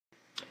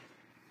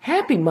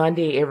Happy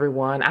Monday,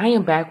 everyone. I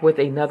am back with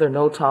another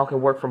No Talk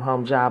and Work from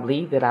Home job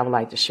lead that I would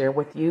like to share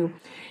with you.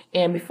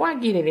 And before I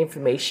get into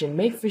information,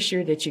 make for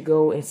sure that you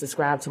go and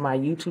subscribe to my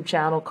YouTube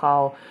channel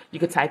called, you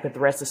can type in The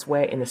Rest of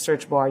Sweat in the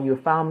search bar. You'll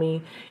find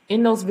me.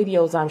 In those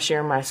videos, I'm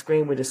sharing my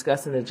screen. We're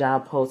discussing the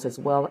job posts as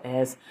well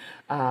as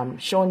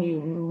showing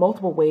you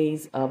multiple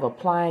ways of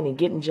applying and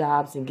getting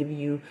jobs and giving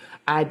you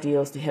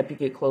ideas to help you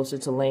get closer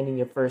to landing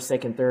your first,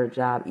 second, third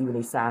job, even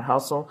a side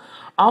hustle.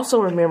 Also,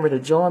 remember to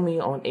join me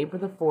on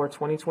April the 4th,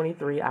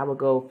 2023. I will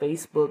go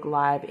Facebook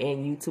Live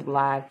and YouTube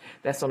Live.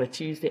 That's on a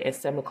Tuesday at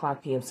 7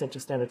 o'clock p.m.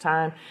 Central Standard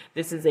Time.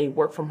 This is a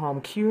work from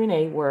home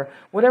Q&A where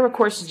whatever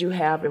questions you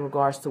have in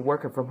regards to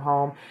working from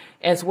home,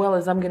 as well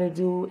as I'm going to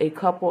do a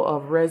couple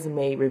of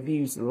resume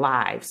reviews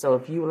live. So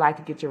if you would like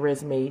to get your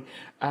resume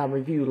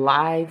reviewed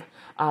live,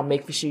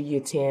 make sure you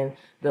attend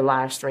the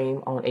live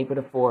stream on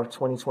April the 4th,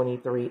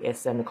 2023 at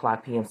 7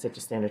 o'clock p.m.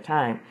 Central Standard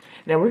Time.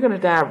 Now we're going to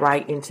dive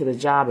right into the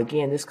job.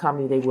 Again, this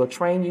company, they will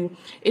train you.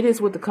 It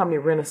is with the company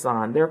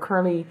Renaissance. They're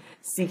currently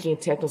seeking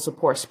technical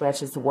support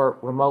specialists to work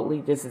remotely.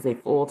 This is a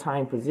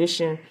full-time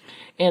position,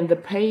 and the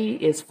pay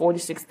is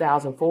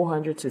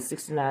 $46,400 to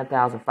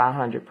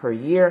 $69,500 per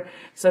year.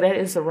 So that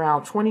is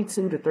around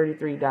 $22 to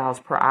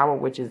 $33 per hour,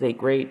 which is a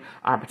great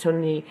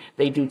opportunity.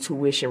 They do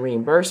tuition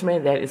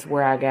reimbursement. That is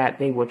where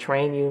they will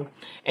train you.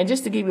 And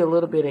just to give you a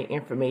little bit of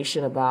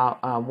information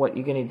about what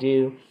you're going to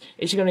do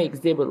is you're going to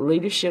exhibit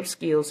leadership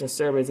skills and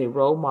serve as a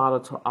role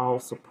model to all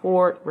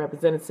support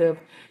representatives.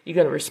 You're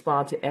going to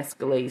respond to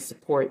escalated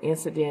support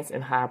incidents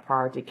and high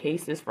priority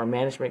cases for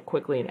management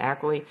quickly and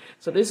accurately.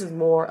 So this is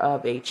more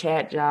of a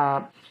chat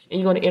job, and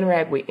you're going to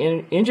interact with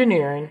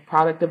engineering,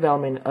 product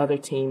development, and other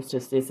teams to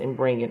assist in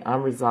bringing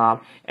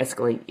unresolved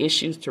escalated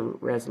issues to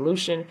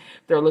resolution.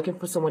 They're looking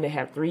for someone to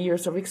have 3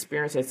 years of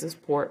experience as a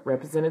support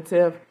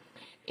representative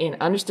in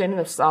understanding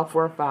of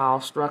software file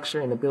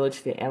structure and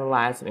ability to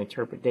analyze and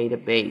interpret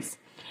database.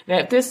 Now,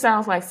 if this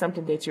sounds like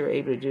something that you're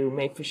able to do,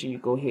 make sure you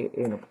go ahead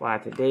and apply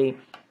today.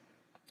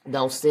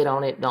 Don't sit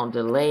on it. Don't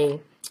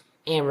delay.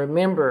 And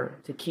remember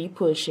to keep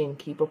pushing,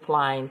 keep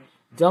applying.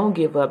 Don't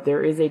give up.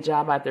 There is a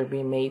job out there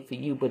being made for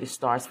you, but it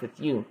starts with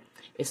you.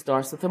 It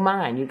starts with the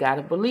mind. You got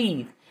to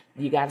believe.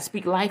 You got to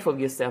speak life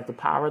of yourself. The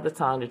power of the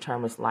tongue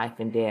determines life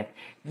and death.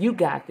 You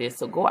got this.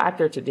 So go out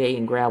there today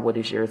and grab what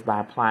is yours by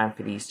applying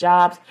for these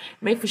jobs.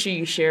 Make sure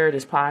you share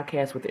this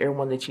podcast with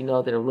everyone that you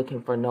know that are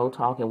looking for No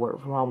Talk and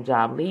Work from Home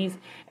job leads,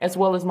 as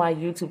well as my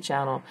YouTube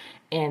channel.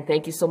 And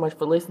thank you so much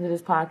for listening to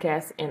this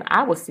podcast. And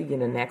I will see you in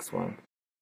the next one.